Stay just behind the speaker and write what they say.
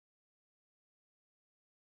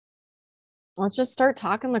Let's just start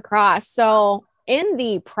talking lacrosse. So, in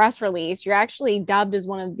the press release, you're actually dubbed as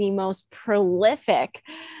one of the most prolific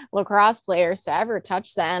lacrosse players to ever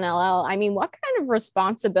touch the NLL. I mean, what kind of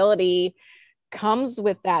responsibility comes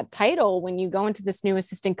with that title when you go into this new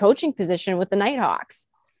assistant coaching position with the Knighthawks?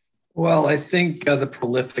 Well, I think the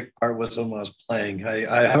prolific part was when I was playing.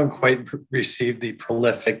 I haven't quite received the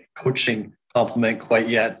prolific coaching compliment quite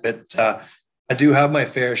yet, but I do have my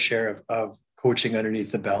fair share of coaching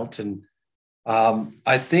underneath the belt. And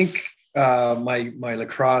I think my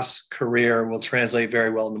lacrosse career will translate very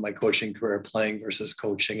well into my coaching career, playing versus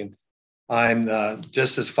coaching. And I'm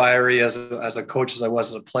just as fiery as a coach as I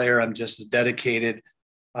was as a player. I'm just as dedicated.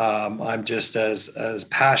 I'm just as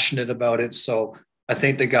passionate about it. So I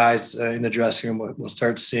think the guys in the dressing room will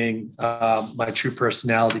start seeing my true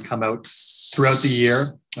personality come out throughout the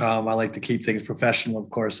year. I like to keep things professional, of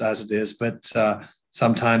course, as it is, but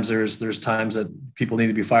sometimes there's times that people need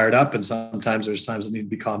to be fired up, and sometimes there's times that need to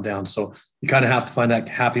be calmed down. So you kind of have to find that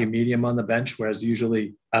happy medium on the bench, whereas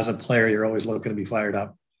usually as a player, you're always looking to be fired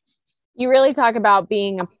up. You really talk about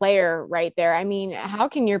being a player right there. I mean, how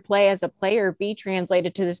can your play as a player be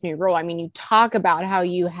translated to this new role? I mean, you talk about how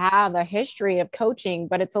you have a history of coaching,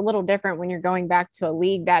 but it's a little different when you're going back to a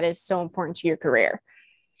league that is so important to your career.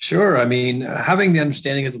 Sure. I mean, having the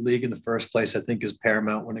understanding of the league in the first place, I think, is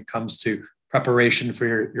paramount when it comes to preparation for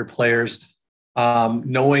your players.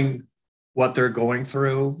 Knowing what they're going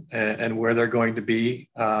through and where they're going to be,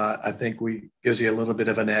 I think we gives you a little bit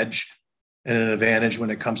of an edge and an advantage when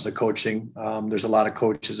it comes to coaching. There's a lot of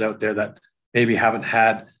coaches out there that maybe haven't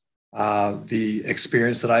had the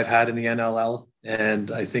experience that I've had in the NLL. And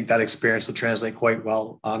I think that experience will translate quite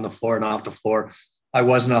well on the floor and off the floor. I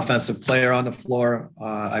was an offensive player on the floor.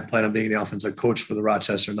 I plan on being the offensive coach for the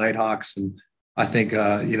Rochester Knighthawks. And I think,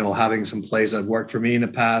 having some plays that worked for me in the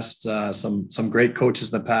past, some great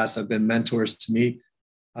coaches in the past have been mentors to me,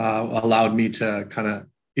 allowed me to kind of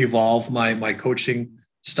evolve my coaching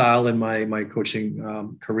style and my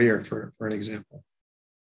coaching career, for an example.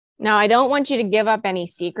 Now, I don't want you to give up any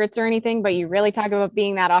secrets or anything, but you really talk about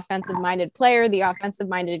being that offensive minded player, the offensive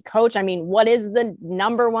minded coach. I mean, what is the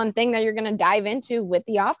number one thing that you're going to dive into with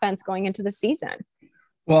the offense going into the season?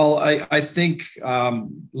 Well, I think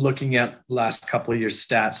looking at last couple of years'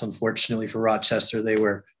 stats, unfortunately for Rochester, they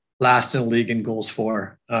were last in the league in goals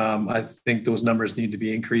for. I think those numbers need to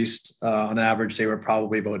be increased. On average, they were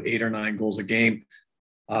probably about 8 or 9 goals a game.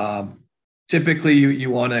 Typically,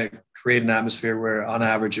 you want to create an atmosphere where, on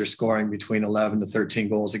average, you're scoring between 11 to 13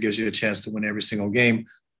 goals. It gives you a chance to win every single game.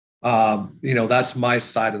 That's my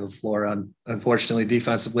side of the floor. Unfortunately,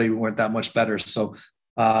 defensively, we weren't that much better. So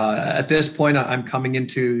at this point, I'm coming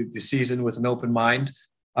into the season with an open mind.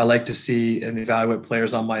 I like to see and evaluate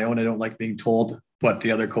players on my own. I don't like being told what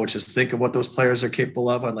the other coaches think of what those players are capable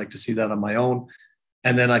of. I'd like to see that on my own.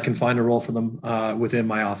 And then I can find a role for them within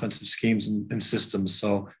my offensive schemes and systems.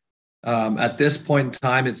 So at this point in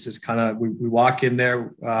time, it's just kind of, we walk in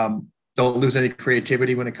there, don't lose any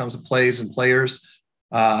creativity when it comes to plays and players.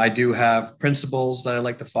 I do have principles that I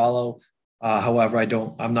like to follow. However,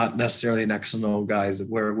 I'm not necessarily an X and O guy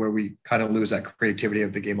where we kind of lose that creativity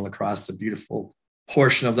of the game of lacrosse. The beautiful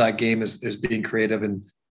portion of that game is being creative.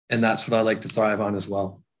 And that's what I like to thrive on as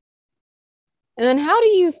well. And then how do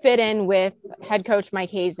you fit in with head coach Mike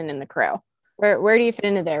Hazen in the crew? Where do you fit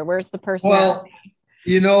into there? Where's the Well, personality?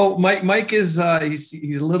 Mike is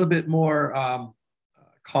he's a little bit more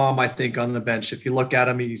calm, I think, on the bench. If you look at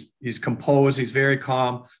him, he's composed. He's very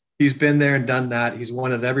calm. He's been there and done that. He's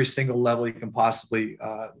won at every single level he can possibly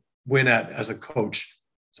win at as a coach.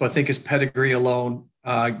 So I think his pedigree alone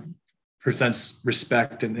presents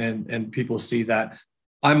respect, and people see that.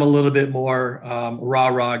 I'm a little bit more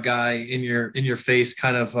rah guy, in your face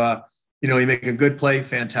kind of. You make a good play,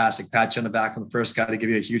 fantastic. Pat you on the back. I'm the first guy to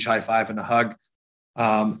give you a huge high five and a hug.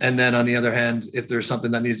 And then on the other hand, if there's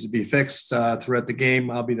something that needs to be fixed throughout the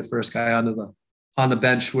game, I'll be the first guy on the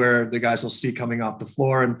bench where the guys will see coming off the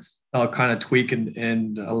floor, and I'll kind of tweak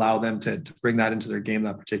and allow them to bring that into their game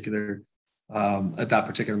at that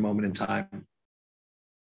particular moment in time.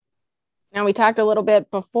 Now, we talked a little bit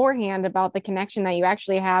beforehand about the connection that you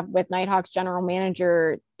actually have with Nighthawks general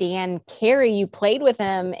manager Dan Carey. You played with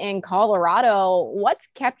him in Colorado. What's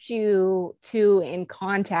kept you two in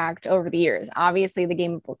contact over the years? Obviously, the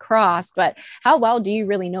game of lacrosse, but how well do you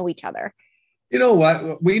really know each other? You know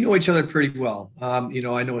what? We know each other pretty well. I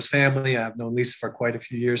know his family. I've known Lisa for quite a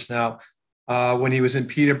few years now. When he was in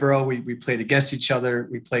Peterborough, we played against each other.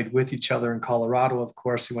 We played with each other in Colorado. Of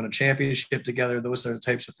course, we won a championship together. Those are the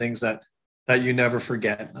types of things that you never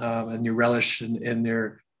forget, and you relish in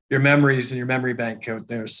your memories and your memory bank out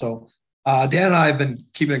there. So Dan and I have been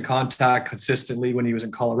keeping in contact consistently when he was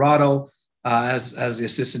in Colorado as the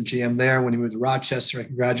assistant GM there. When he moved to Rochester, I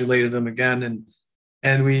congratulated him again,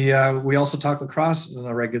 and we also talk lacrosse on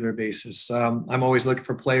a regular basis. I'm always looking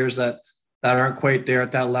for players that aren't quite there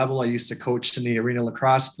at that level. I used to coach in the Arena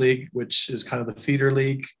Lacrosse League, which is kind of the feeder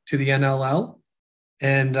league to the NLL.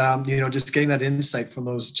 And, just getting that insight from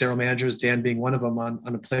those general managers, Dan being one of them, on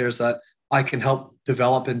the players that I can help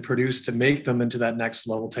develop and produce to make them into that next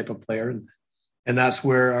level type of player. And that's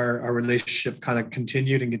where our relationship kind of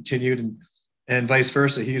continued and vice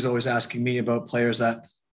versa. He was always asking me about players that,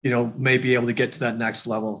 may be able to get to that next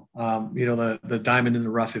level, the diamond in the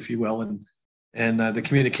rough, if you will. And the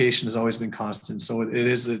communication has always been constant. So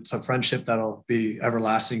it's a friendship that'll be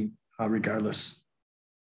everlasting regardless.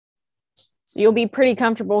 So you'll be pretty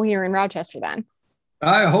comfortable here in Rochester then.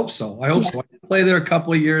 I hope so. I played there a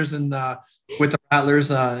couple of years and with the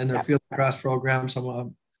Rattlers in their field lacrosse program.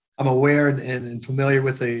 So I'm aware and familiar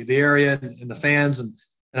with the area and the fans, and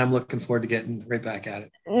I'm looking forward to getting right back at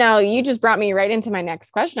it. No, you just brought me right into my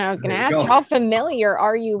next question. I was going to ask, how familiar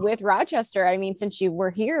are you with Rochester? I mean, since you were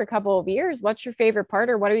here a couple of years, what's your favorite part,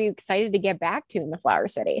 or what are you excited to get back to in the Flower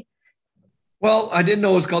City? Well, I didn't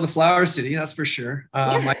know it was called the Flower City. That's for sure.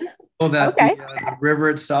 I know that the river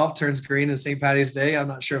itself turns green on St. Paddy's Day. I'm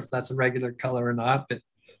not sure if that's a regular color or not,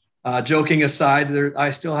 but joking aside,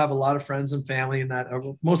 I still have a lot of friends and family in that,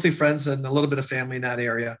 mostly friends and a little bit of family in that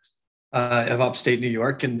area of upstate New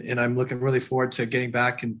York. And I'm looking really forward to getting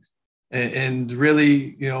back and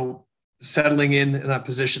really, settling in that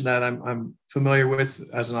position that I'm familiar with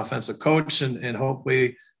as an offensive coach, and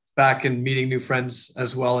hopefully back and meeting new friends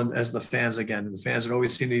as well, and as the fans again. And the fans would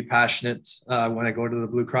always seem to be passionate when I go to the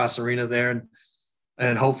Blue Cross Arena there,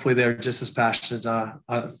 and hopefully they're just as passionate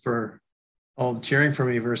for cheering for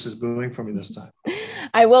me versus booing for me this time.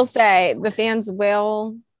 I will say the fans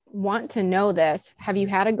will want to know this. Have you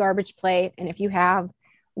had a garbage plate? And if you have,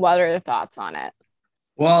 what are the thoughts on it?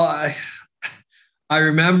 Well, I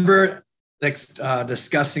remember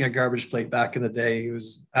discussing a garbage plate back in the day. It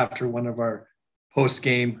was after one of our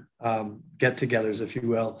post-game get-togethers, if you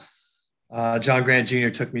will. John Grant Jr.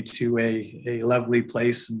 took me to a lovely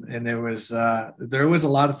place, and there was a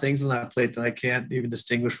lot of things on that plate that I can't even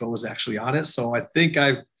distinguish what was actually on it. So I think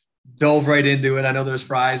I dove right into it. I know there's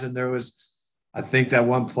fries, and I think at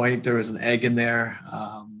one point there was an egg in there.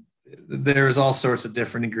 There was all sorts of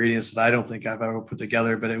different ingredients that I don't think I've ever put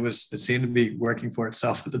together, but it seemed to be working for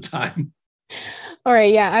itself at the time. All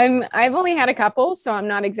right. Yeah. I've only had a couple, so I'm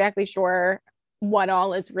not exactly sure what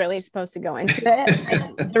all is really supposed to go into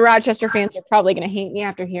it. The Rochester fans are probably going to hate me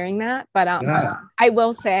after hearing that, but I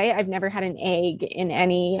will say I've never had an egg in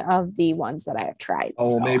any of the ones that I have tried.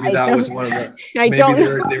 Oh, so maybe that was one of the,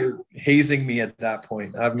 they were hazing me at that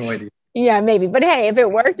point. I have no idea. Yeah, maybe. But hey, if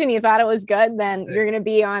it worked and you thought it was good, then you're going to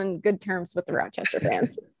be on good terms with the Rochester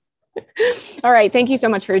fans. All right. Thank you so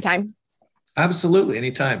much for your time. Absolutely.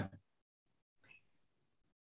 Anytime.